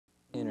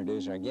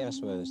introduce our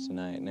guest with us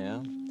tonight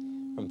now.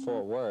 From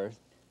Fort Worth,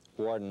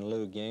 Warden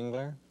Lou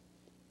Gingler,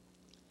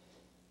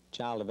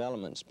 Child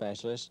Development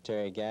Specialist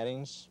Terry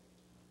Gaddings,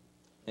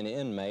 and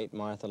inmate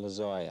Martha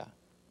Lazoya.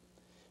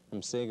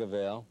 From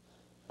Seagoville,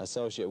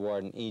 Associate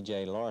Warden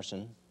E.J.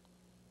 Larson,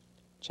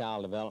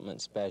 Child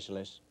Development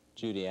Specialist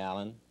Judy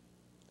Allen,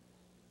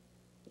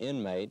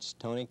 inmates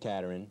Tony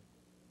Catterin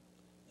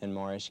and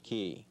Morris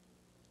Key.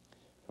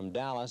 From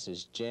Dallas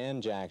is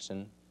Jan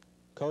Jackson,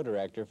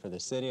 co-director for the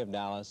City of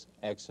Dallas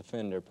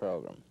Ex-Offender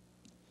Program.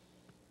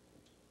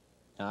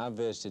 Now, I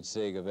visited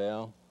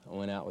Seagoville. I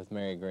went out with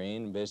Mary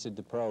Greene and visited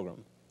the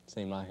program.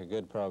 Seemed like a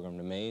good program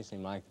to me.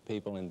 Seemed like the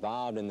people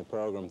involved in the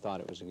program thought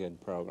it was a good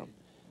program.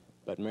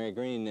 But Mary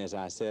Greene, as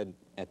I said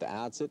at the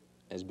outset,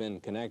 has been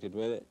connected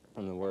with it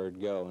from the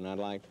word go, and I'd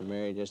like for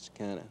Mary just to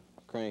kind of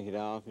crank it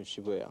off, if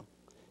she will.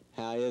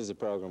 How is the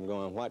program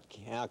going?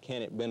 How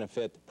can it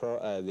benefit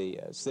the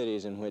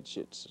cities in which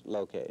it's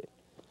located?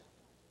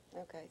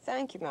 Okay,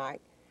 thank you,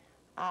 Mike.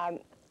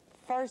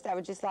 First, I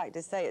would just like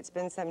to say it's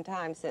been some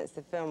time since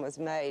the film was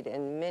made,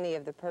 and many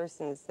of the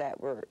persons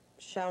that were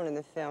shown in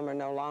the film are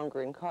no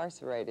longer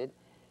incarcerated,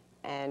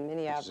 and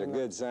many of them... Which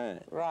is a good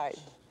sign. Right.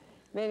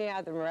 Many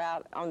of them are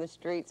out on the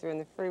streets or in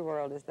the free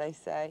world, as they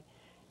say,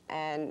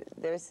 and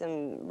there's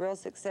some real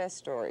success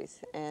stories,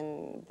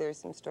 and there's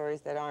some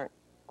stories that aren't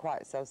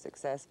quite so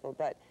successful,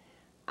 but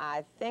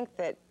I think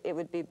that it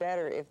would be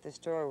better if the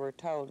story were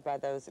told by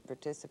those that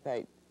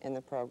participate in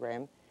the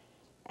program.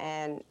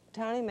 And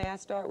Tony, may I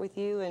start with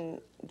you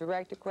and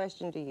direct a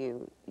question to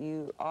you?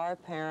 You are a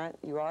parent,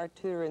 you are a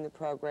tutor in the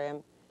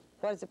program.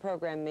 What does the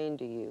program mean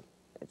to you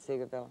at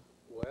Seagoville?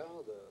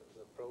 Well,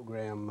 the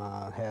program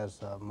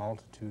has a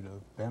multitude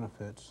of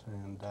benefits,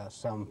 and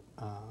some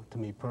to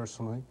me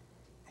personally,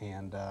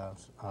 and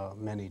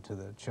many to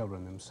the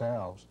children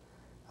themselves.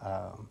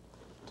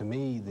 To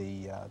me,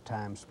 the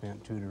time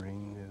spent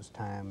tutoring is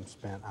time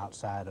spent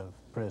outside of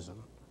prison.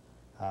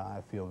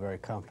 I feel very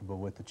comfortable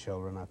with the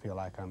children. I feel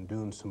like I'm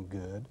doing some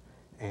good,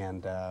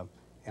 and a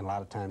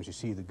lot of times you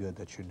see the good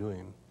that you're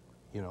doing.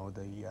 You know,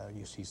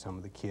 you see some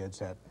of the kids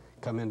that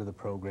come into the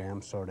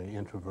program sort of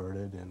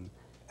introverted, and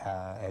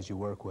as you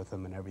work with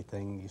them and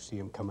everything, you see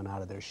them coming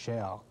out of their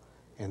shell,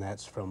 and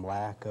that's from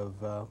lack of,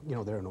 you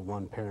know, they're in a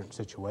one-parent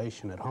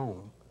situation at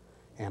home,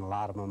 and a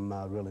lot of them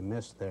really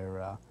miss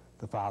their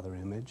the father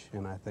image,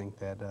 and I think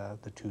that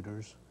the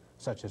tutors,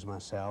 such as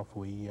myself,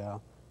 we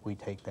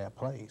take that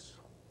place.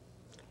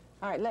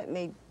 All right, let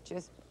me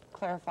just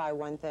clarify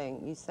one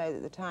thing. You say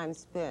that the time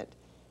spent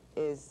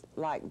is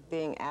like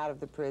being out of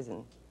the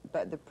prison,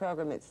 but the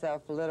program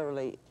itself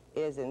literally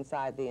is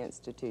inside the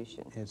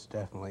institution. It's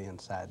definitely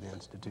inside the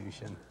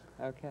institution.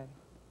 Okay,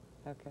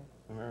 okay.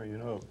 Mary, you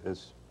know,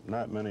 it's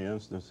not many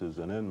instances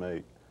an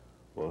inmate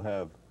will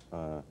have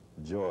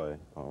joy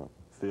or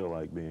feel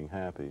like being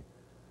happy,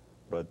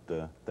 but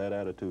that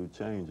attitude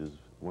changes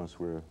once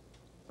we're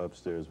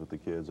upstairs with the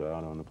kids or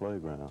out on the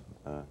playground.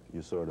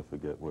 You sort of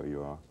forget where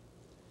you are.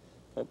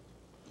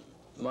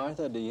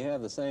 Martha, do you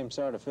have the same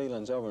sort of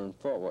feelings over in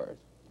Fort Worth?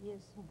 Yes,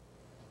 sir.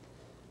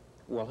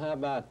 Well, how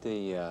about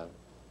the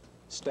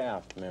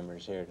staff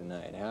members here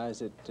tonight? How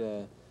is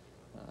it,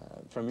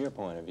 from your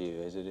point of view,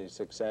 is it as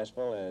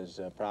successful, as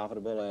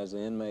profitable as the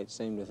inmates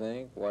seem to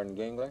think? Warden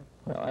Gingler?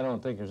 Well, I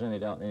don't think there's any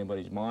doubt in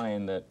anybody's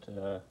mind that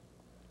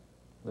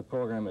the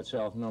program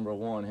itself, number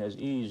one, has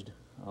eased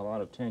a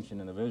lot of tension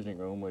in the visiting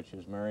room, which,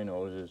 as Mary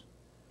knows, is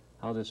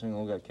how this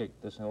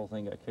whole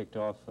thing got kicked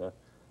off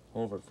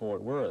over at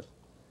Fort Worth.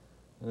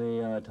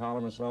 The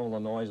tolerance level, the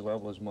noise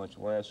level is much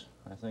less.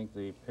 I think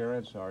the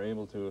parents are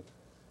able to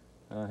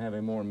have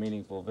a more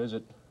meaningful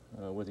visit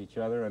with each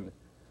other, and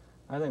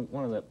I think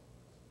one of the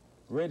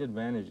great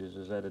advantages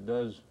is that it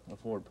does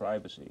afford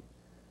privacy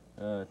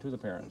to the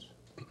parents.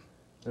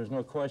 There's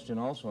no question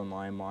also in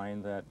my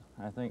mind that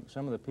I think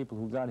some of the people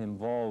who got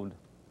involved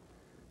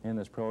in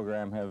this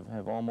program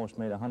have almost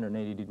made a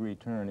 180-degree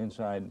turn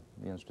inside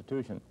the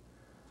institution.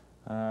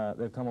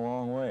 They've come a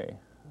long way.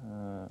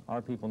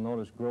 Our people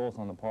notice growth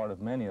on the part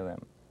of many of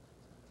them.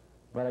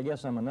 But I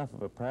guess I'm enough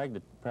of a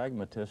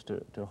pragmatist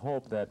to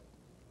hope that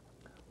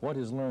what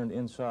is learned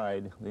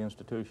inside the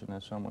institution,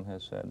 as someone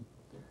has said,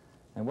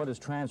 and what is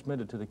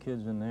transmitted to the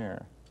kids in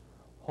there,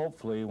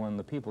 hopefully when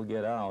the people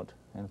get out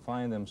and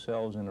find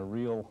themselves in a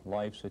real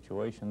life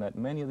situation, that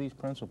many of these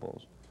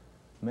principles,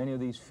 many of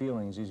these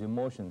feelings, these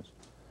emotions,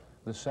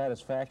 the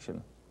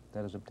satisfaction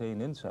that is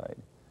obtained inside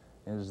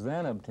is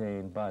then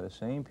obtained by the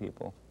same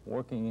people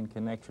working in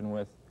connection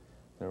with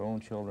their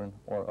own children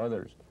or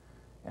others.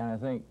 And I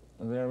think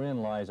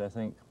therein lies, I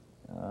think,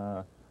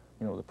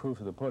 you know, the proof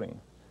of the pudding.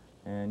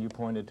 And you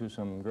pointed to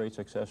some great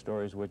success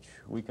stories which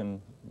we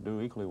can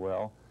do equally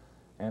well,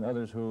 and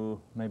others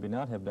who maybe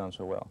not have done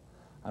so well.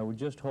 I would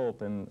just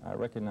hope, and I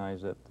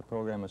recognize that the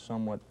program is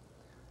somewhat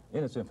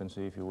in its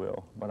infancy, if you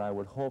will, but I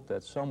would hope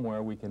that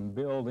somewhere we can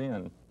build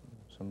in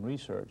some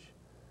research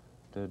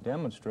to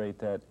demonstrate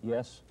that,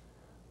 yes,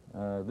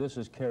 this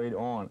is carried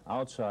on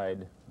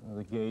outside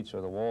the gates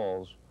or the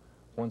walls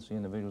once the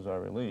individuals are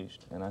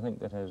released. And I think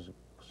that has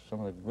some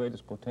of the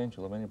greatest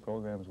potential of any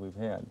programs we've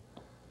had.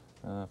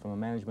 From a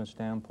management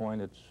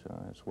standpoint,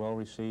 it's well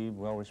received,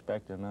 well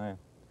respected, and I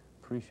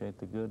appreciate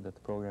the good that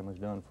the program has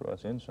done for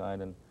us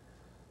inside, and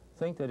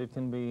think that it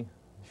can be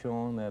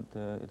shown that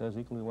it does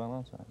equally well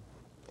outside.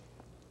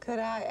 Could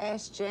I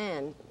ask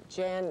Jan?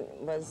 Jan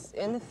was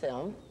in the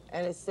film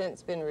and has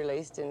since been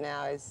released and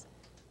now is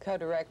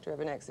co-director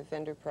of an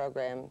ex-offender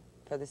program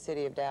for the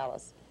city of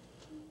Dallas.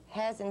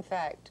 Has, in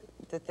fact,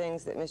 the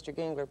things that Mr.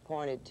 Gingler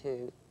pointed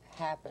to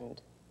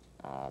happened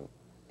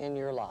in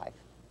your life?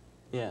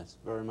 Yes,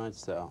 very much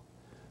so.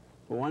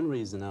 For one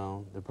reason,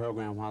 though, the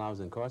program while I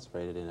was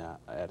incarcerated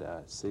at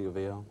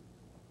Seagoville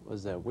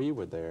was that we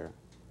were there,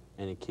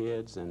 and the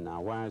kids and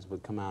our wives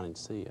would come out and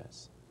see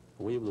us.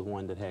 We were the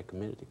one that had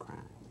committed the crime.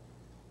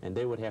 And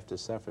they would have to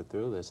suffer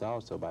through this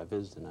also by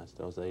visiting us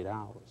those 8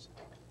 hours.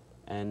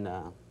 And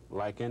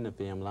like in the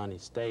film, Lonnie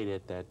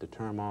stated that the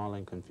turmoil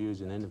and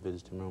confusion in the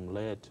visiting room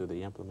led to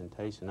the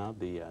implementation of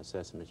the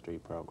Sesame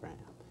Street program.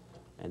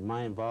 And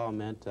my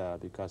involvement,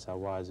 because I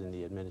was in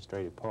the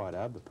administrative part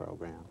of the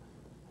program,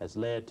 has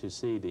led to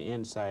see the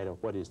insight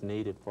of what is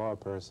needed for a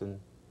person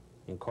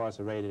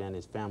incarcerated and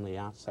his family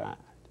outside.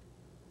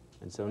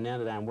 And so now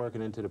that I'm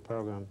working into the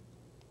program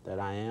that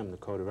I am the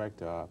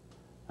co-director of,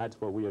 that's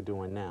what we are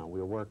doing now.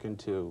 We're working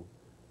to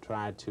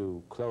try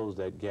to close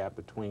that gap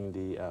between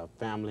the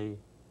family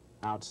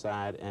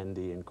outside and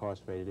the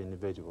incarcerated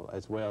individual,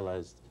 as well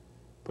as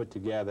put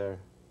together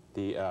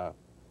the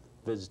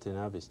visiting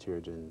of his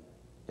children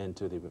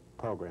into the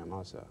program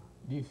also.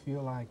 Do you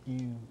feel like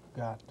you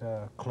got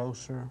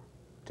closer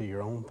to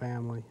your own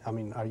family? I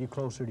mean, are you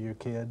closer to your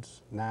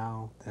kids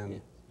now than, Yeah.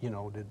 you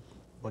know, did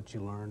what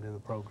you learned in the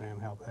program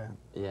help that?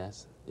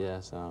 Yes,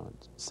 yes, I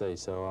would say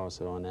so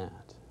also on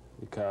that.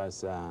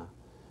 Because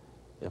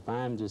if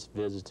I'm just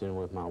visiting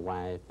with my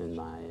wife and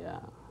my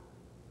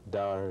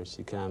daughter,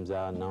 she comes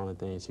out and the only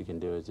thing she can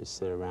do is just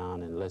sit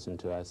around and listen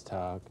to us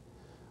talk,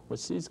 well,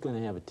 she's going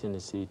to have a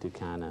tendency to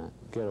kind of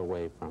get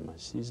away from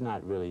us. She's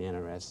not really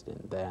interested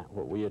in that,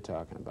 what we are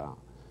talking about.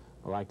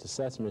 Like the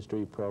Sesame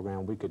Street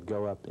program, we could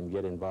go up and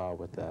get involved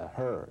with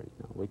her.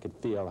 You know, we could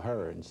feel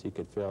her and she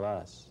could feel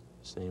us.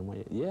 Same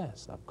way,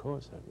 yes, of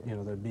course. You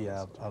know, there'd be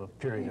a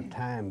period of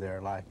time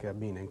there, like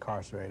being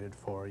incarcerated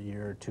for a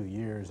year or 2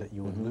 years, that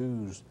you would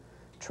lose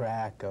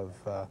track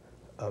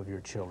of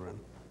your children.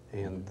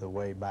 And the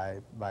way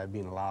by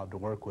being allowed to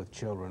work with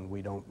children,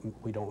 we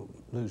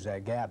don't lose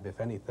that gap.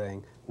 If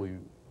anything, we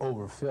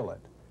overfill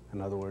it. In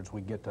other words,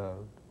 we get to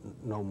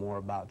know more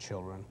about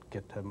children,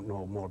 get to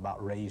know more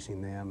about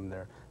raising them,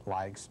 their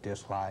likes,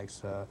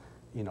 dislikes.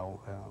 You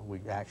know, we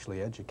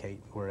actually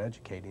we're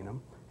educating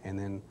them, and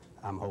then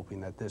I'm hoping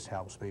that this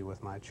helps me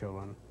with my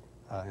children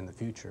in the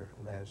future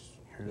as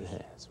yours.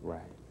 Yes,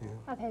 right. Yeah.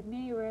 I've had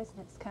many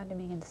residents come to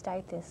me and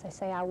state this. They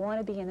say, I want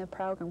to be in the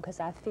program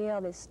because I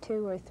feel this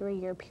 2 or 3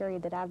 year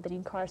period that I've been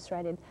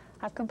incarcerated,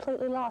 I've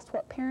completely lost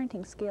what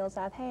parenting skills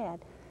I've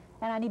had.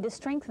 And I need to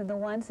strengthen the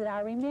ones that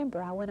I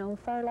remember. I went on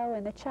furlough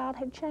and the child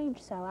had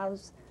changed, so I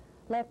was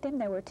left in.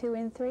 They were 2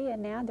 and 3,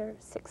 and now they're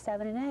 6,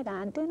 7, and 8.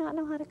 I do not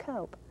know how to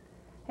cope.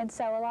 And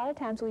so a lot of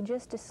times we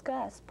just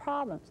discuss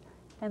problems,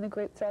 and the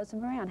group throws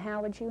them around.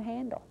 How would you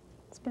handle?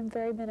 It's been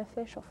very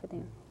beneficial for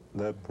them.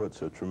 That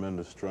puts a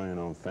tremendous strain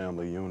on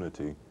family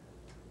unity,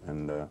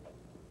 and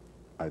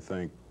I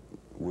think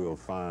we'll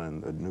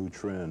find a new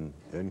trend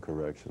in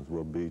corrections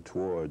will be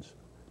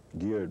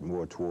geared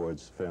more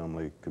towards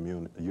family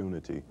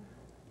unity,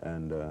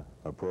 and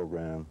a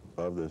program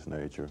of this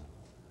nature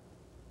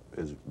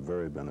is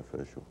very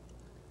beneficial.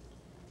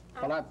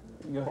 Well,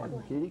 go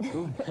ahead, Kitty.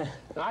 Go ahead.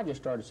 I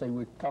just started to say,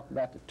 we talked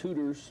about the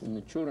tutors and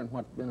the children,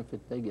 what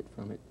benefit they get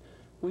from it.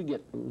 We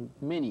get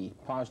many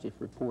positive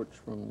reports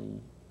from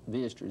the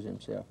visitors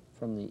themselves,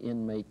 from the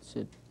inmates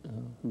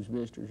whose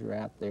visitors are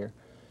out there.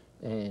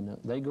 And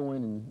they go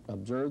in and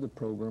observe the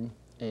program,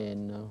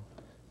 and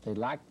they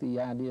like the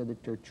idea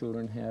that their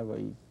children have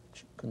a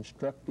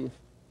constructive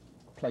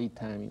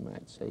playtime, you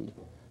might say,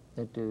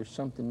 that there's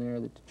something there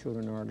that the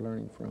children are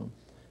learning from.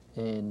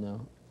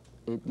 And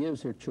it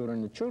gives the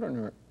children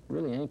are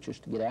really anxious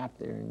to get out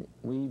there, and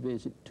we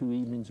visit 2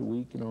 evenings a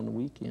week and on the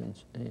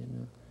weekends,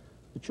 and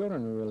the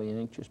children are really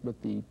anxious,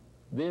 but the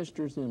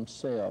visitors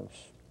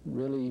themselves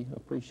really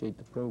appreciate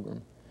the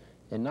program,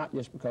 and not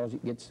just because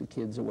it gets the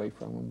kids away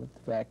from them, but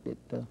the fact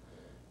that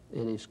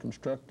it is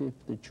constructive.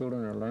 The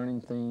children are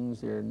learning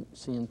things, they're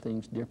seeing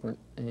things different,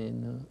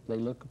 and they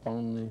look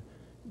upon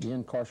the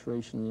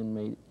incarceration of the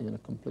inmate in a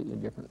completely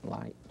different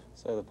light.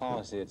 So the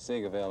policy at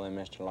Seagoville and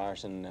Mr.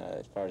 Larson,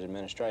 as far as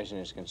administration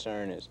is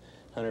concerned, is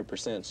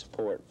 100%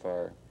 support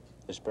for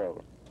this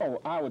program.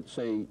 Oh, I would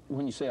say,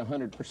 when you say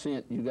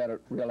 100%, you got to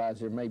realize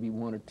there may be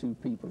 1 or 2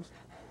 people,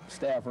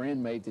 staff or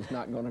inmate, that's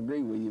not going to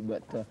agree with you,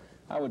 but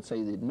I would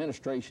say the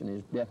administration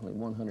is definitely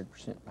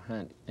 100%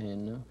 behind it,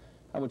 and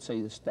I would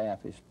say the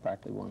staff is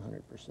practically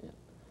 100%.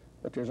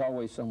 But there's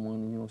always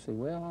someone, you know, say,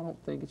 well, I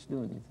don't think it's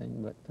doing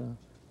anything, but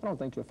I don't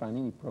think you'll find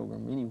any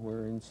program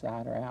anywhere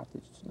inside or out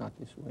that's not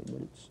this way,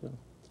 but it's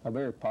a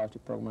very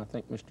positive program. I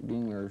think Mr.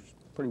 Gingler has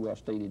pretty well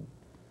stated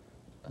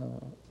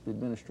the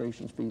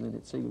administration's feeling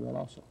at Seagoville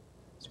also.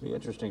 It'd be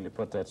interesting to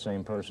put that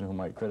same person who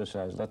might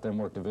criticize, let them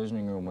work the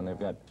visiting room when they've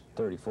got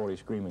 30, 40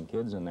 screaming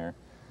kids in there,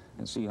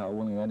 and see how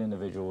willing that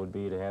individual would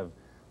be to have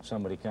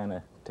somebody kind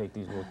of take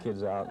these little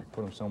kids out and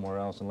put them somewhere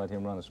else and let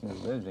him run a smooth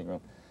visiting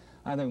room.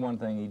 I think one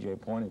thing E.J.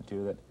 pointed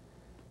to that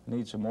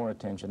needs some more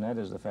attention, that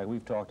is the fact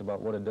we've talked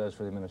about what it does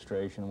for the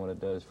administration, what it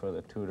does for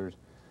the tutors,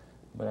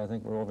 but I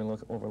think we're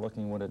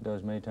overlooking what it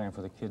does many times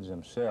for the kids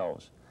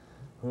themselves,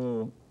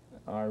 who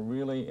are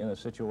really in a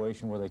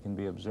situation where they can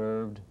be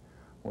observed,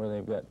 where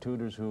they've got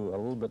tutors who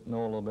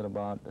know a little bit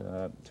about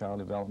child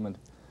development,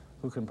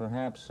 who can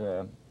perhaps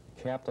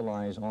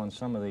capitalize on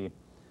some of the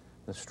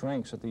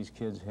strengths that these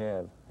kids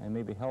have and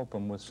maybe help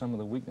them with some of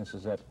the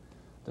weaknesses that,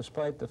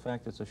 despite the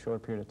fact it's a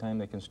short period of time,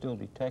 they can still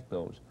detect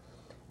those.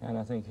 And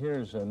I think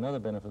here's another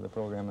benefit of the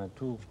program that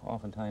too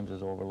oftentimes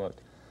is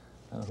overlooked.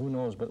 Who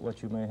knows but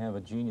what you may have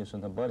a genius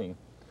in the budding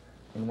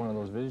in one of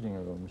those visiting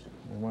rooms,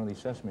 in one of these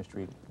Sesame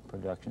Street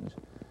productions.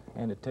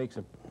 And it takes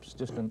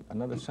just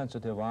another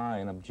sensitive eye,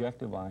 an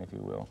objective eye, if you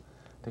will,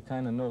 to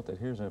kind of note that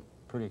here's a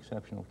pretty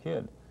exceptional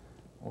kid.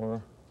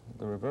 Or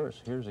the reverse,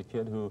 here's a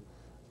kid who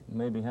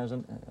maybe has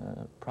a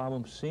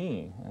problem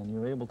seeing, and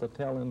you're able to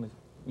tell in the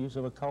use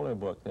of a color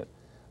book that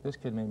this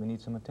kid maybe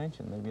needs some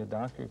attention. Maybe a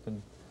doctor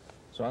can.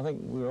 So I think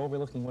we're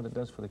overlooking what it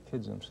does for the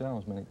kids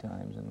themselves many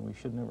times, and we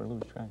should never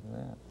lose track of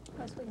that. Of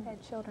course, we've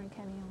had children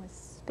coming in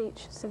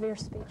with severe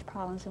speech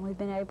problems, and we've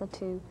been able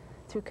to,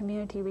 through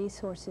community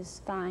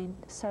resources, find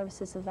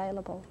services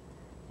available,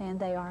 and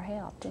they are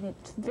helped. And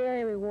it's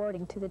very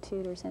rewarding to the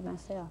tutors and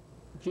myself.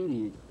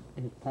 Judy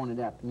has pointed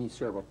out to me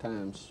several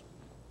times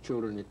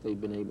children that they've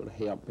been able to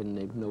help and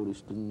they've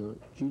noticed, and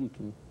Judy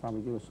can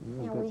probably give us some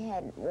more. You know, we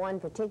had one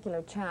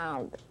particular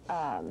child,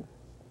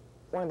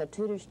 one of the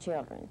tutor's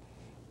children,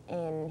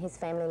 and his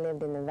family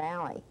lived in the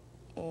valley,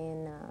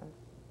 and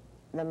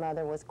the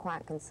mother was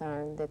quite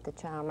concerned that the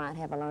child might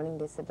have a learning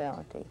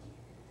disability.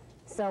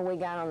 So we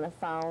got on the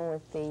phone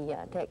with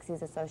the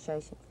Texas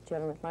Association for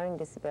Children with Learning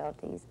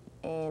Disabilities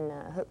and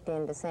hooked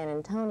into San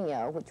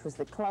Antonio, which was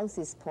the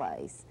closest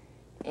place,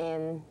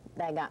 and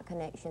they got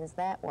connections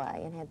that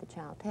way and had the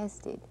child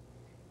tested.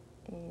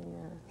 And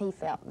he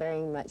felt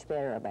very much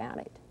better about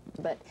it.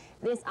 But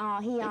he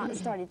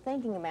started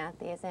thinking about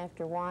this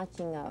after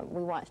watching,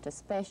 we watched a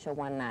special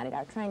one night at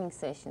our training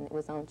session that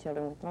was on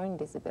children with learning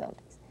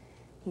disabilities.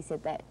 He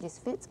said, that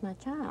just fits my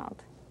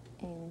child.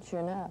 And sure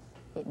enough,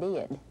 it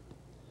did.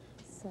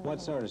 So,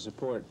 what sort of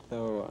support,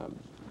 though,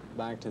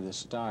 back to the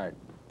start,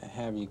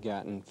 have you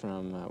gotten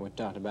from, we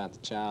talked about the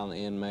child, the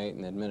inmate,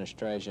 and the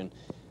administration.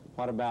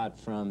 What about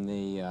from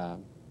the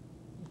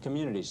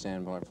community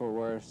standpoint, Fort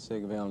Worth,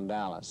 Seagoville, and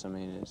Dallas? I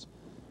mean,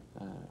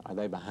 are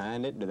they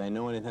behind it? Do they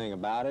know anything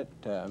about it?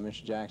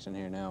 Mr. Jackson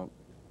here now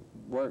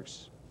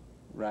works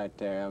right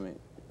there. I mean,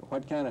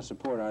 what kind of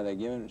support are they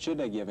giving? Should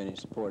they give any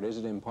support? Is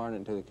it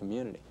important to the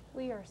community?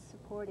 We are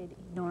supported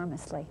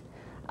enormously.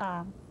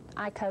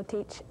 I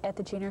co-teach at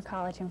the junior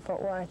college in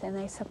Fort Worth, and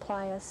they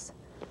supply us.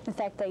 In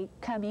fact, they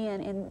come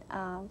in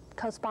and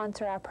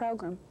co-sponsor our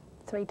program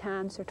 3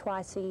 times or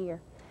twice a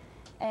year.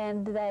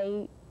 And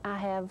I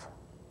have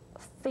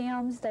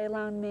films, they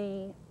loan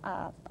me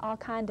all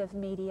kind of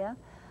media.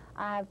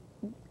 I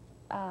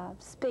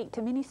speak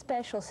to many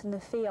specialists in the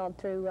field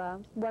through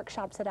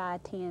workshops that I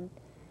attend,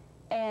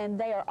 and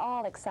they are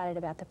all excited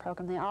about the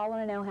program. They all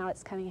want to know how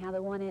it's coming, how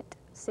the one at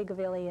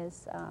Seagoville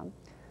is,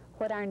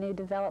 what our new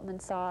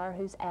developments are,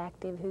 who's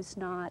active, who's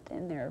not,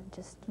 and they're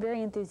just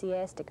very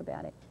enthusiastic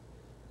about it.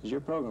 Is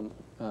your program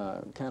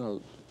kind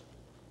of,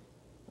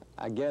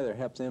 I gather,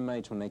 helps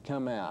inmates when they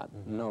come out,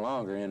 no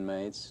longer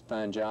inmates,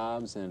 find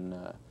jobs and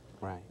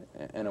Right.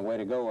 And a way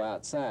to go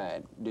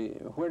outside.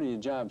 Where do your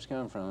jobs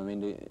come from? I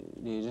mean,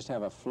 do you just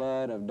have a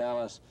flood of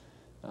Dallas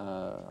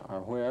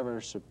or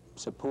wherever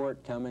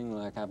support coming,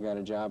 like I've got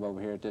a job over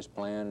here at this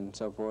plant and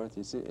so forth?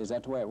 Is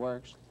that the way it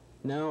works?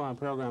 No, our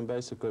program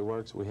basically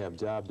works. We have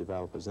job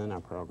developers in our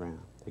program.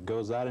 It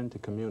goes out into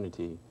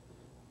community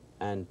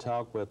and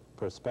talk with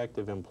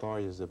prospective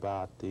employers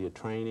about the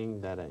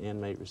training that an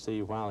inmate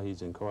received while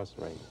he's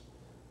incarcerated.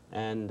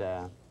 And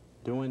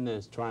doing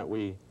this,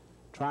 we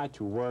try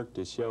to work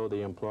to show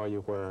the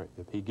employer where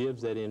if he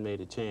gives that inmate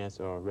a chance,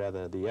 or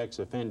rather the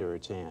ex-offender a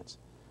chance,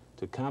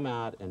 to come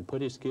out and put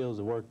his skills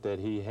to work that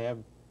he have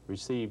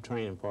received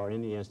training for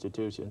in the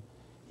institution,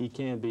 he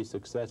can be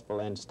successful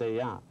and stay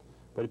out.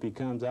 But if he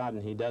comes out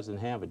and he doesn't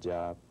have a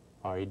job,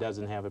 or he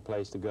doesn't have a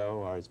place to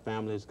go, or his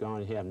family is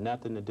gone, he have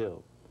nothing to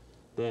do,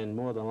 then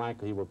more than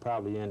likely he will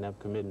probably end up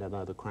committing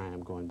another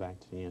crime going back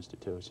to the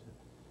institution.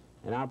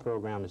 And our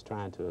program is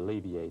trying to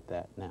alleviate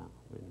that now.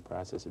 We're in the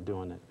process of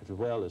doing that, as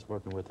well as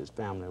working with his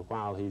family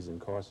while he's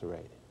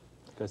incarcerated.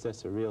 Because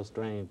that's a real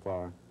strain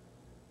for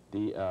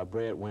the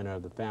breadwinner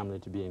of the family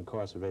to be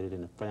incarcerated,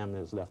 and the family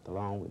is left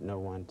alone with no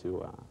one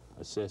to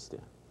assist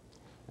him.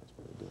 That's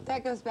what we're doing.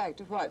 That goes back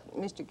to what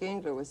Mr.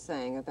 Gingler was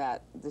saying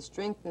about the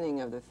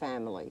strengthening of the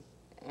family.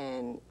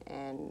 And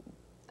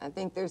I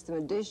think there's some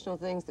additional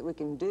things that we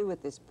can do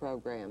with this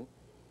program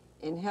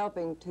in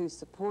helping to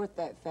support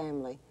that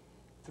family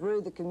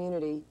through the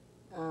community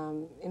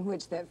in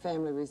which that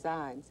family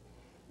resides.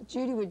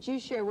 Judy, would you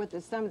share with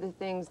us some of the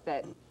things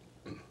that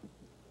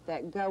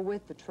go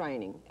with the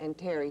training, and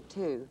Terry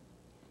too?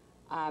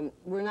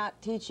 We're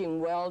not teaching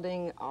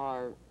welding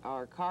or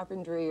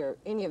carpentry or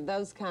any of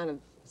those kind of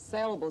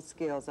sellable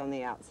skills on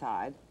the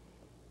outside.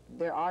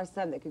 There are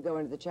some that could go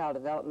into the child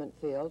development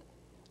field.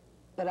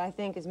 But I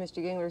think, as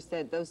Mr. Gingler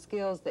said, those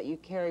skills that you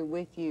carry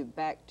with you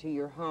back to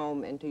your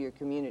home and to your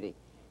community.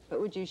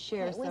 But would you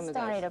share some of those? We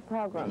started a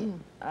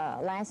program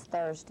last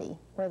Thursday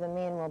where the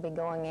men will be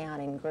going out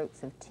in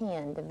groups of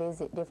 10 to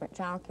visit different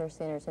child care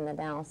centers in the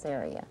Dallas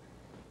area.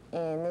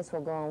 And this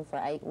will go on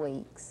for 8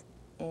 weeks.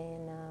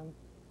 And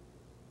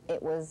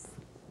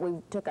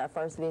we took our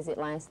first visit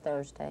last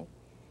Thursday.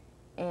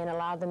 And a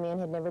lot of the men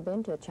had never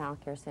been to a child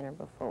care center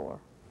before.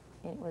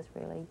 And it was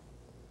really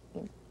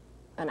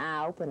an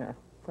eye-opener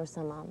for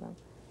some of them.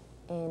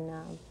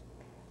 And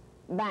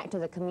back to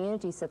the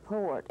community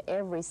support,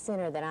 every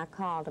center that I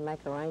called to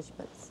make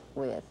arrangements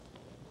with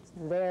is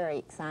very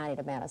excited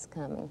about us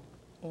coming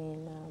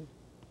and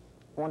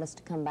want us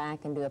to come back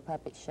and do a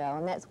puppet show.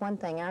 And that's one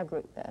thing our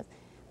group does.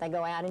 They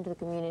go out into the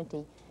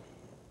community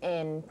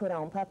and put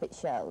on puppet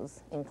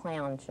shows and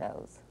clown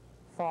shows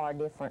for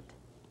different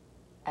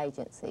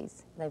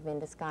agencies. They've been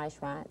to Scottish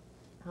Rite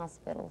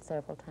Hospital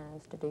several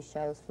times to do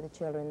shows for the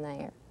children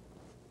there.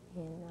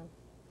 And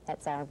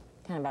that's kind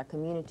of our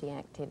community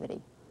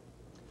activity.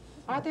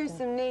 Are there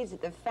some needs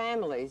that the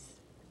families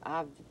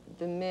of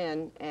the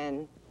men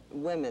and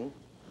women,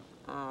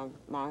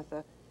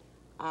 Martha,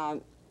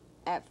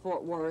 at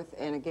Fort Worth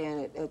and again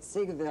at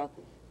Seagoville,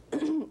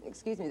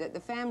 excuse me, that the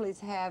families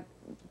have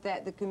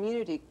that the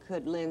community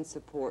could lend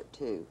support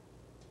to?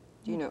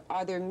 Do you know,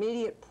 are there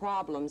immediate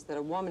problems that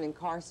a woman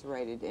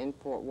incarcerated in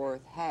Fort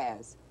Worth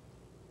has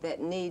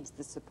that needs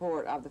the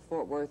support of the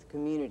Fort Worth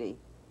community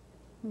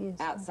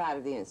outside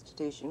of the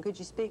institution? Could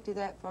you speak to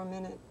that for a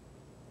minute?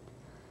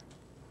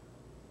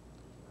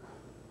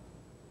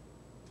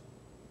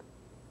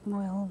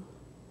 Well,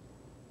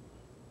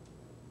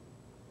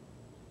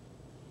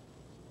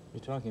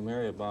 You're talking,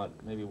 Mary, about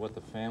maybe what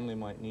the family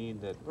might need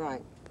that...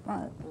 Right.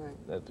 right.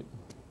 That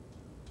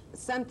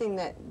Something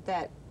that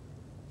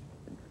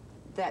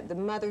the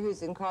mother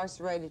who's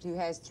incarcerated who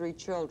has 3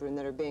 children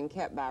that are being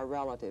kept by a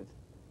relative,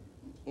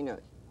 you know,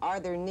 are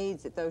there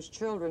needs that those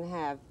children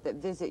have that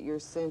visit your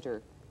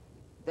center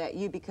that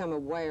you become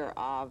aware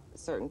of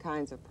certain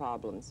kinds of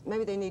problems?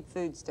 Maybe they need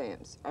food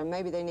stamps, or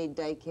maybe they need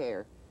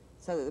daycare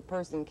so that the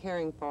person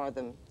caring for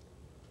them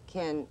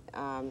can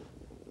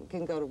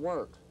go to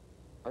work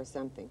or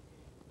something.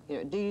 You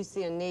know, do you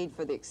see a need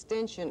for the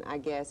extension, I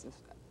guess, of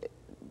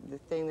the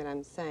thing that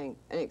I'm saying,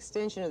 an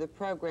extension of the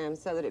program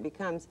so that it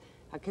becomes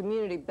a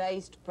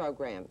community-based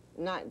program,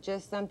 not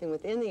just something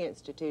within the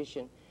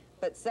institution,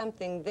 but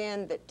something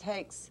then that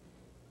takes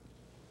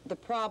the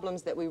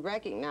problems that we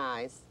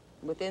recognize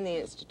within the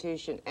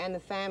institution and the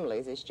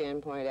families, as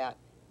Jan pointed out,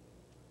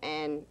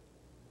 and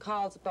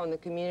calls upon the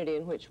community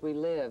in which we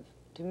live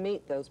to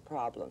meet those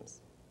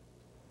problems?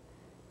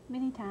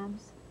 Many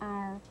times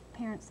our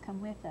parents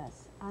come with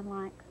us.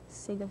 Unlike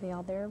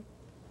Seagoville, their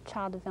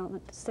child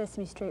development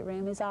Sesame Street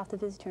room is off the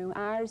visitor room.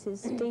 Ours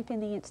is deep in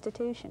the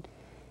institution.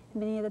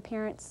 Many of the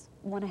parents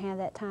want to have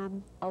that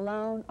time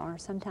alone, or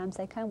sometimes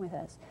they come with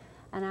us.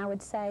 And I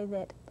would say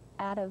that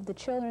out of the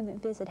children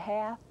that visit,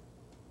 half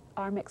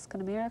are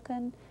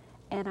Mexican-American,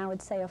 and I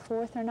would say a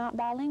fourth are not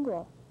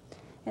bilingual.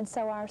 And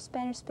so our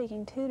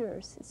Spanish-speaking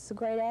tutors, it's a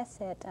great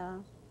asset.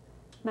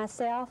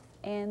 Myself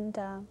and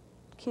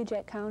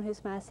Q-Jack Cone,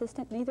 who's my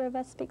assistant, neither of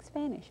us speak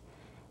Spanish.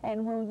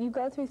 And when you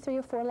go through 3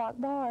 or 4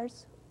 locked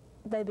bars,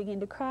 they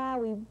begin to cry.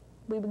 We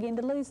begin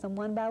to lose them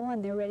one by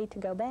one. They're ready to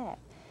go back.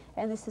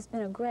 And this has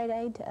been a great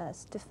aid to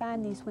us to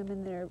find these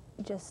women that are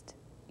just,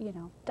 you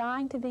know,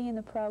 dying to be in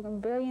the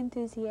program, very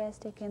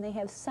enthusiastic, and they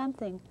have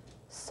something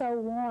so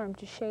warm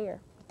to share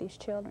with these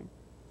children.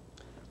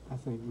 I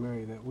think,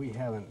 Mary, that we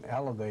haven't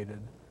elevated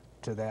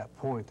to that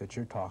point that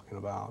you're talking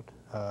about,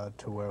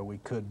 to where we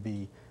could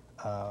be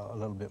a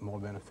little bit more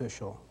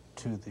beneficial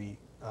to the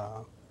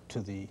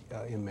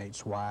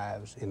inmates'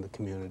 wives in the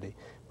community.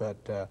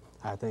 But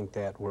I think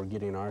that we're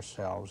getting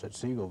ourselves at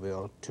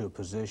Seagoville to a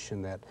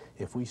position that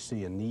if we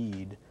see a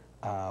need,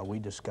 we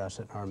discuss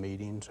it in our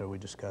meetings, or we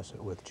discuss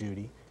it with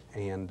Judy,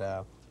 and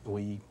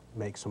we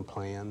make some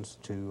plans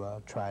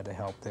to try to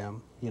help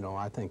them. You know,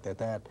 I think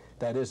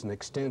that is an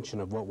extension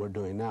of what we're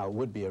doing now. It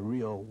would be a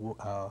real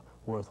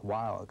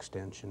worthwhile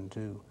extension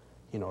too.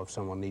 You know, if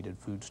someone needed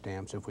food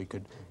stamps, if we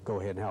could go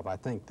ahead and help. I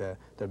think there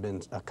have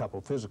been a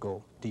couple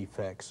physical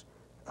defects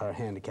or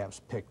handicaps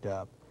picked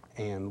up,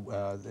 and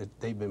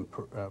they've been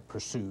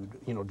pursued,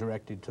 you know,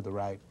 directed to the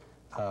right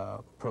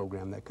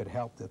program that could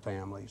help the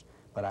families.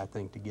 But I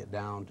think to get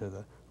down to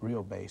the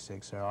real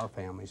basics, there are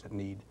families that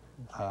need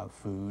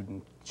food,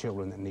 and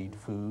children that need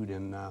food,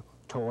 and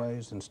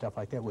toys and stuff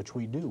like that, which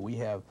we do. We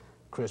have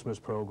Christmas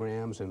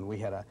programs, and we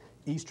had a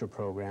Easter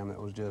program that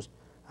was just,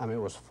 I mean,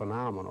 it was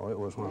phenomenal. It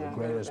was one of the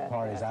greatest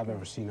parties I've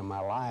ever seen in my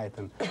life.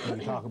 And when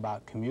you talk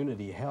about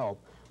community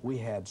help, we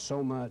had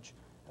so much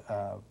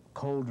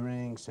cold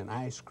drinks and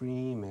ice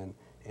cream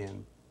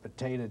and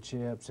potato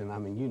chips, and I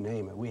mean, you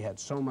name it. We had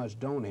so much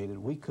donated,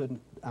 we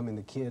couldn't, I mean,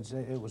 the kids,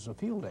 it was a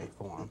field day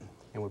for them.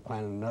 And we're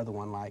planning another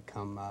one like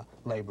come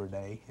Labor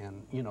Day,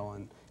 and you know,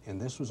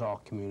 and this was all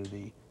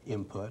community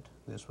input.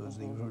 These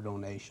were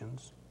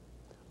donations.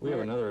 We have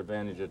another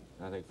advantage at,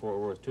 I think, Fort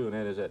Worth too, and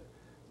that is that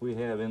we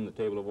have in the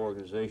table of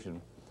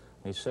organization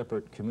a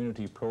separate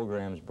community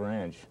programs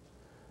branch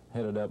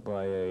headed up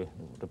by a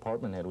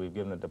department head. We've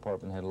given a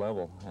department head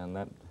level, and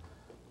that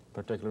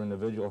particular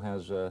individual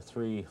has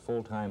 3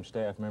 full-time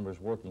staff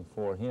members working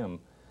for him,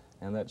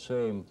 and that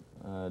same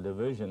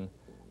division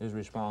is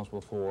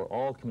responsible for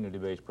all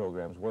community-based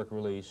programs, work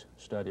release,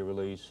 study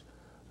release,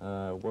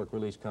 work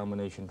release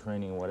combination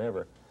training,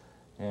 whatever.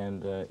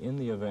 And in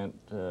the event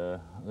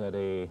that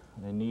a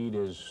need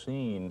is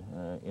seen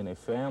in a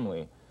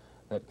family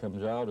that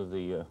comes out of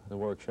the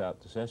workshop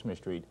to Sesame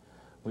Street,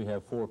 we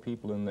have 4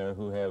 people in there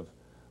who have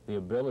the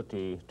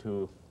ability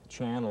to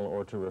channel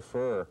or to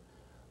refer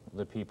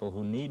the people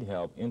who need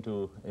help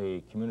into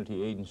a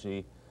community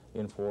agency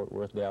in Fort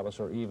Worth, Dallas,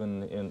 or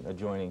even in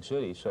adjoining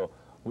cities. So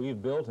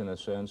we've built, in a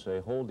sense, a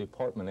whole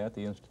department at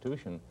the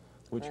institution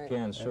which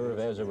can serve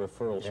as a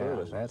referral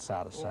service. That's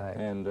out of sight.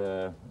 And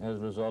as a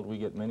result, we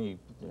get many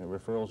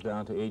referrals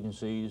down to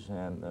agencies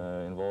and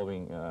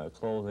involving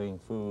clothing,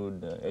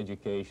 food,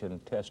 education,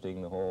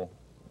 testing, the whole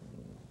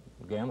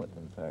gamut,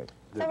 in fact.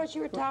 So what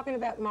you were talking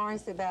about,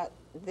 Morris, about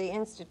the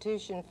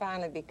institution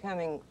finally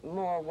becoming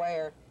more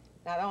aware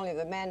not only of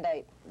the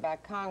mandate by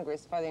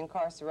Congress for the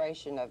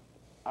incarceration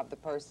of the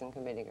person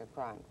committing a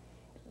crime,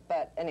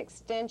 but an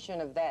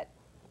extension of that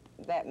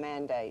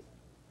mandate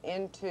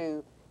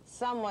into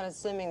someone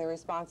assuming the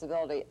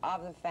responsibility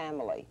of the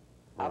family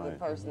of the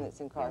person that's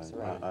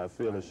incarcerated. I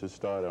feel it should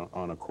start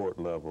on a court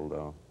level,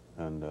 though,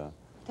 and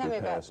Tell me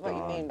about what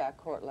you mean by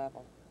court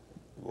level.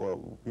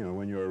 Well, you know,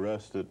 when you're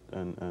arrested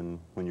and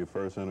when you're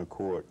first in a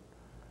court,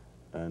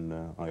 and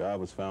like I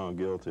was found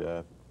guilty,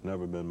 I've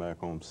never been back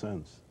home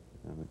since,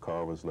 and the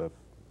car was left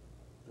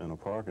in a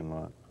parking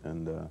lot,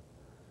 and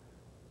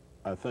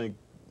I think,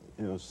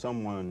 you know,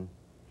 someone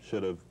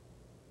should have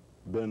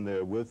been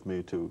there with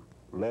me to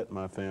let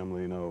my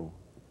family know,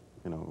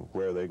 you know,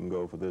 where they can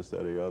go for this,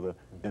 that, or the other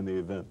in the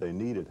event they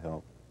needed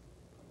help.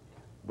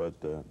 But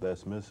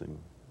that's missing,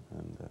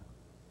 and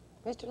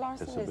Mr.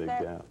 Larson, it's a big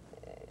gap.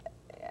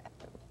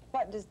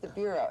 What does the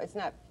Bureau, it's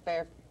not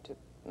fair to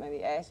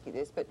maybe ask you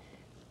this, but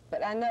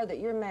I know that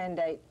your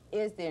mandate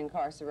is the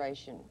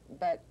incarceration,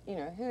 but, you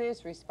know, who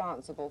is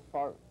responsible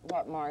for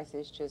what Morris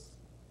has just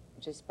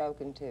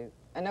spoken to?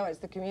 I know it's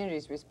the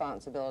community's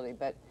responsibility,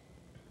 but,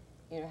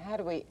 you know, how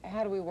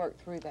do we work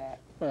through that?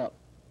 Well,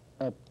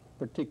 a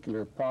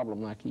particular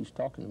problem like he's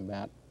talking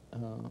about,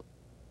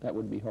 that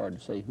would be hard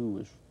to say who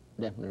was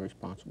definitely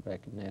responsible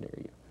back in that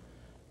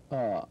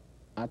area.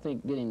 I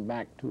think getting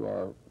back to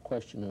our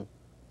question of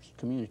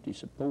community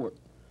support,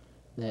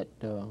 that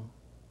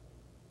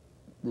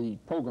the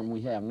program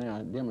we have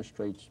now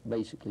demonstrates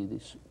basically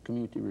this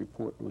community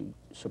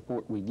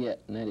support we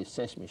get, and that is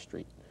Sesame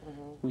Street.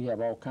 We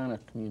have all kind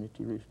of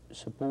community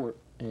support,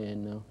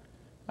 and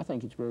I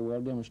think it's very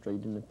well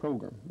demonstrated in the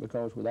program,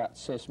 because without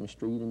Sesame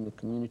Street and the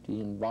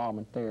community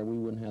involvement there, we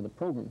wouldn't have the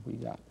program we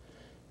got.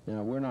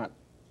 Now, we're not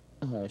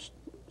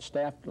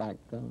staffed like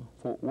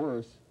Fort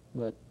Worth,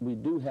 but we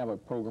do have a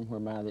program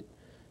whereby that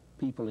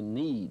people in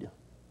need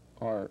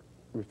are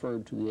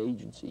referred to the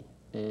agency,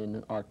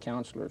 and our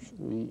counselors,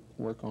 we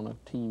work on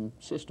a team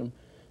system,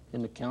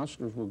 and the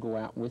counselors will go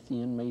out with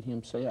the inmate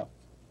himself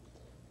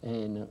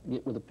and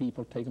get with the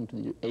people, take them to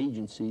the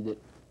agency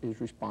that is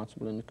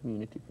responsible in the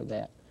community for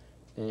that.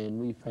 And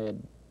we've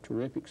had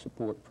terrific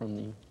support from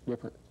the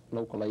different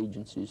local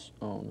agencies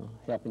on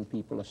helping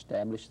people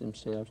establish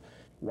themselves.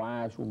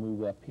 Wives will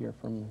move up here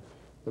from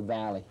the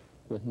valley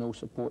with no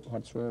support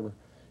whatsoever,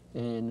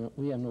 and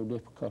we have no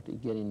difficulty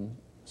getting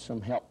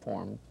some help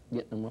for them,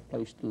 getting them a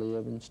place to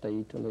live and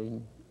stay till they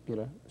can get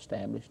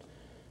established.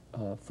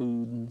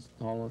 Food and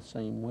all the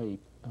same way.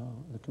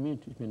 The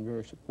community's been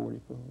very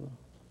supportive of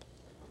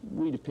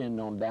we depend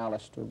on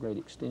Dallas to a great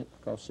extent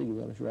because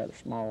Seagoville is rather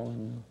small,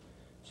 and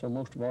so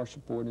most of our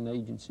supporting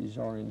agencies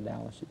are in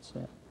Dallas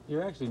itself.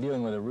 You're actually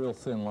dealing with a real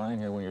thin line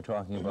here when you're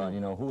talking about, you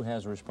know, who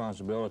has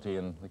responsibility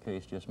in the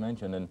case just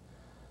mentioned. And,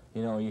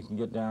 you know, you can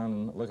get down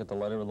and look at the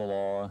letter of the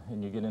law,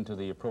 and you get into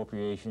the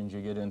appropriations, you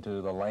get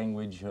into the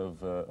language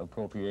of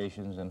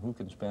appropriations and who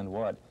can spend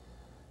what.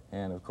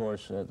 And, of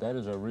course, that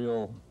is a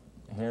real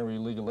hairy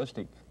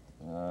legalistic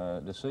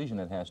decision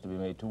that has to be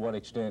made. To what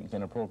extent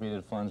can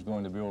appropriated funds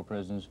going to Bureau of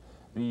Prisons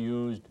be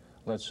used,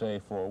 let's say,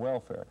 for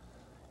welfare?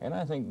 And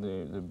I think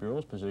the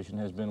Bureau's position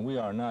has been we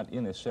are not,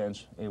 in a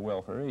sense, a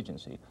welfare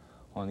agency.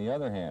 On the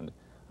other hand,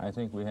 I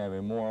think we have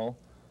a moral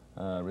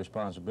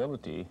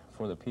responsibility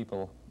for the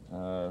people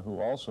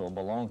who also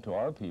belong to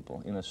our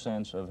people, in a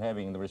sense of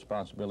having the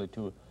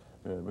responsibility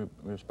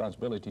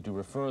to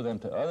refer them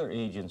to other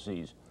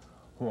agencies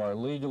who are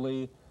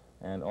legally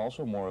and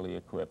also morally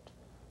equipped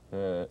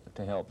to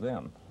help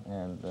them.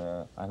 And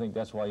I think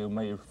that's why you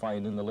may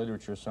find in the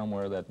literature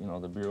somewhere that, you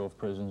know, the Bureau of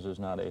Prisons is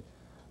not a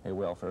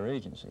welfare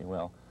agency.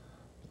 Well,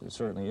 it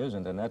certainly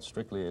isn't, and that's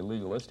strictly a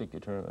legalistic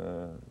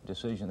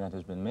decision that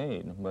has been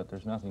made, but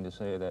there's nothing to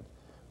say that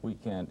we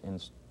can't in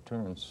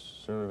turn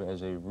serve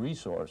as a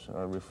resource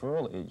or a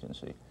referral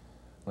agency,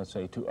 let's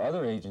say, to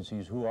other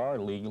agencies who are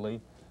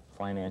legally,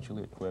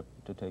 financially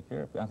equipped to take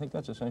care of it. I think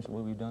that's essentially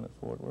what we've done at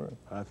Fort Worth.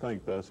 I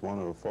think that's one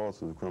of the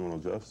faults of the criminal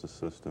justice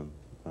system.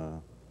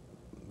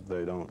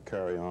 They don't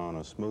carry on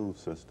a smooth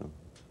system.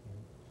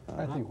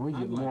 I think we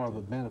get more of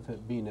a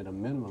benefit being at a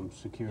minimum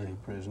security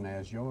prison,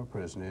 as your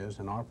prison is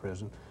and our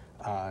prison,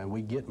 and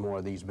we get more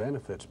of these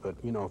benefits. But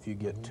you know, if you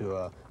get to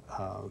a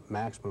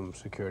maximum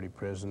security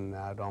prison,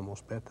 I'd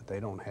almost bet that they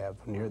don't have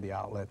near the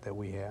outlet that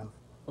we have.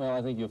 Well,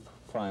 I think you'll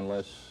find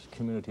less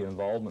community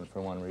involvement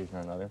for one reason or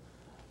another.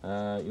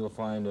 You'll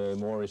find a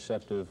more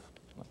receptive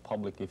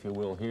public, if you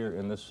will, here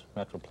in this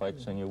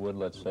metroplex than you would,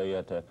 let's say,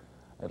 at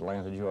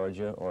Atlanta,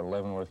 Georgia, or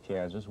Leavenworth,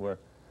 Kansas, where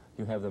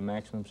you have the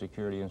maximum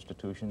security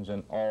institutions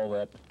and all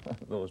that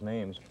those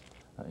names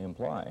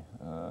imply.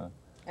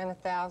 And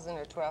 1,000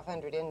 or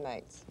 1,200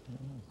 inmates.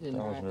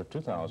 1,000 or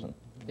 2,000.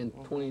 In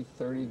 20,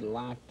 30 to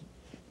life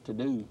to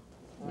do.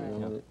 Right. You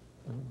know,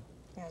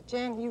 Yeah,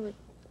 Jan, you were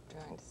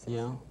trying to say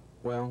something.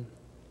 Well,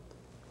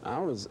 I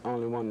was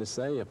only wanting to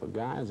say if a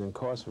guy is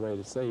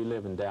incarcerated, say he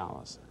live in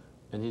Dallas,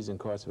 and he's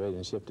incarcerated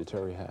and shipped to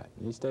Terre Haute,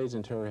 and he stays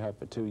in Terre Haute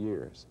for 2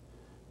 years.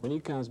 When he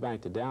comes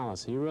back to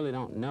Dallas, he really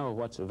don't know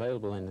what's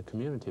available in the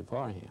community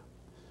for him.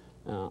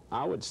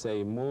 I would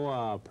say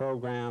more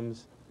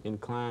programs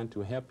inclined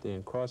to help the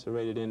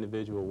incarcerated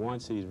individual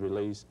once he's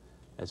released,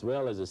 as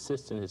well as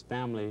assisting his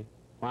family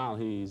while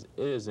he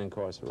is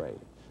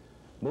incarcerated.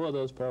 More of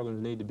those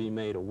programs need to be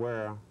made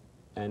aware,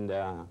 and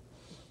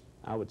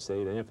I would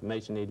say the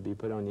information need to be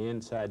put on the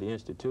inside the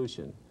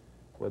institution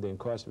where the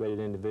incarcerated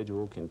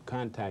individual can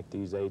contact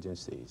these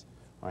agencies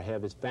or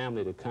have his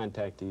family to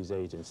contact these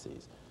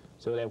agencies,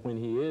 so that when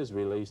he is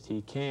released,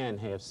 he can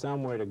have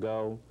somewhere to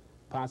go,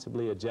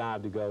 possibly a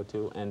job to go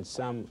to, and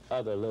some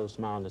other little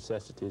small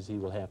necessities he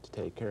will have to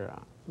take care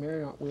of.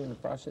 Mary, aren't we in the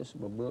process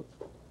of a book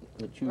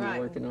that you Right.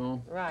 were working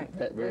on? Right.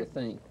 That very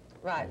thing.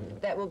 Right,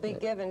 that will be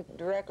given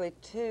directly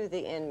to the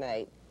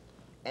inmate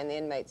and the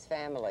inmate's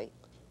family,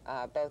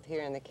 both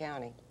here in the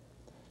county.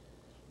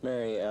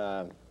 Mary,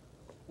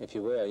 if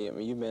you will,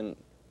 you've been,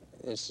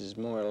 this is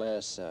more or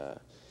less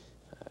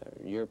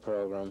your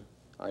program.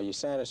 Are you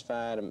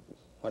satisfied,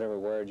 whatever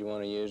word you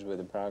want to use, with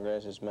the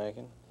progress it's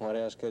making? What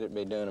else could it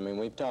be doing? I mean,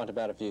 we've talked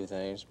about a few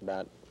things,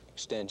 about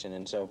extension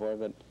and so forth,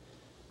 but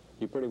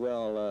you pretty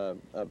well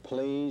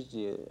pleased,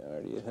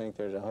 or do you think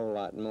there's a whole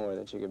lot more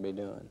that you could be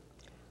doing?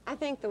 I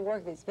think the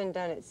work that's been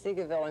done at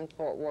Seagoville and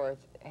Fort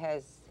Worth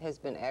has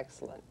been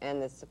excellent,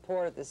 and the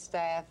support of the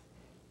staff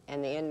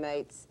and the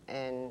inmates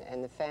and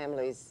the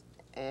families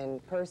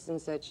and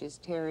persons such as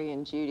Terry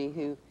and Judy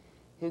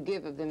who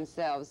give of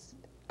themselves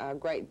a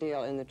great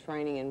deal in the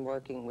training and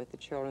working with the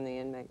children and the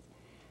inmates.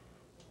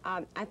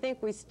 I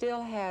think we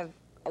still have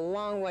a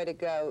long way to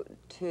go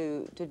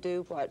to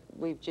do what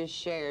we've just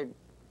shared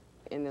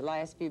in the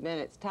last few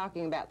minutes,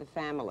 talking about the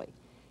family.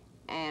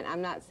 And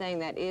I'm not saying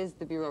that is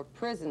the Bureau of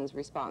Prisons'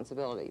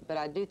 responsibility, but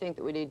I do think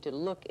that we need to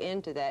look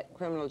into that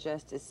criminal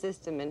justice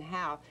system and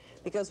how,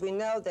 because we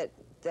know that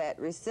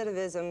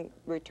recidivism,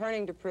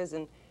 returning to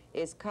prison,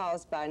 is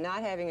caused by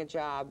not having a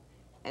job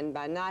and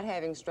by not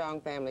having strong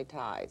family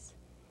ties.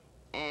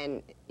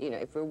 And, you know,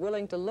 if we're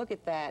willing to look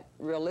at that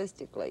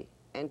realistically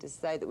and to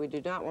say that we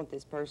do not want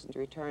this person to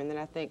return, then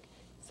I think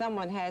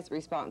someone has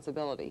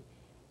responsibility.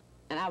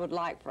 And I would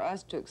like for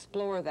us to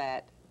explore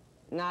that,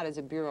 not as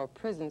a Bureau of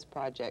Prisons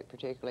project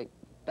particularly,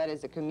 but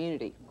as a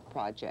community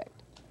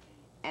project.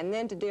 And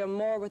then to deal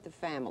more with the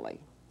family,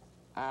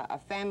 a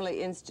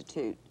family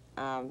institute,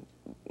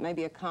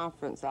 maybe a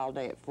conference all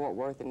day at Fort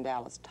Worth and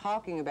Dallas,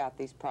 talking about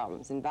these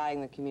problems,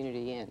 inviting the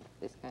community in,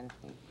 this kind of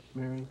thing.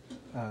 Mary,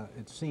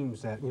 it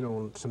seems that, you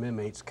know, some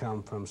inmates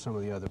come from some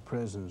of the other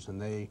prisons and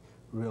they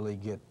really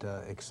get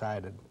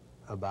excited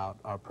about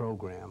our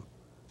program.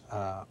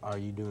 Are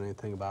you doing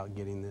anything about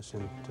getting this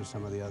into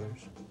some of the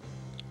others?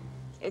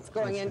 It's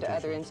going into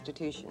other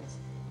institutions.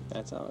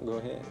 That's all. Go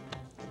ahead.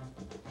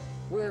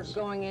 We're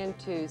going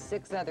into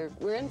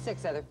we're in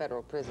 6 other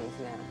federal prisons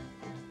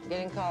now,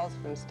 getting calls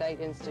from state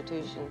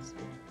institutions,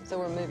 so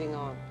we're moving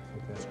on. I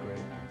think that's great.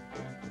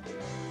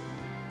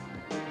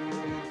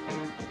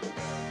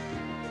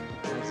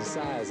 That's the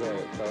size of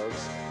it,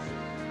 folks.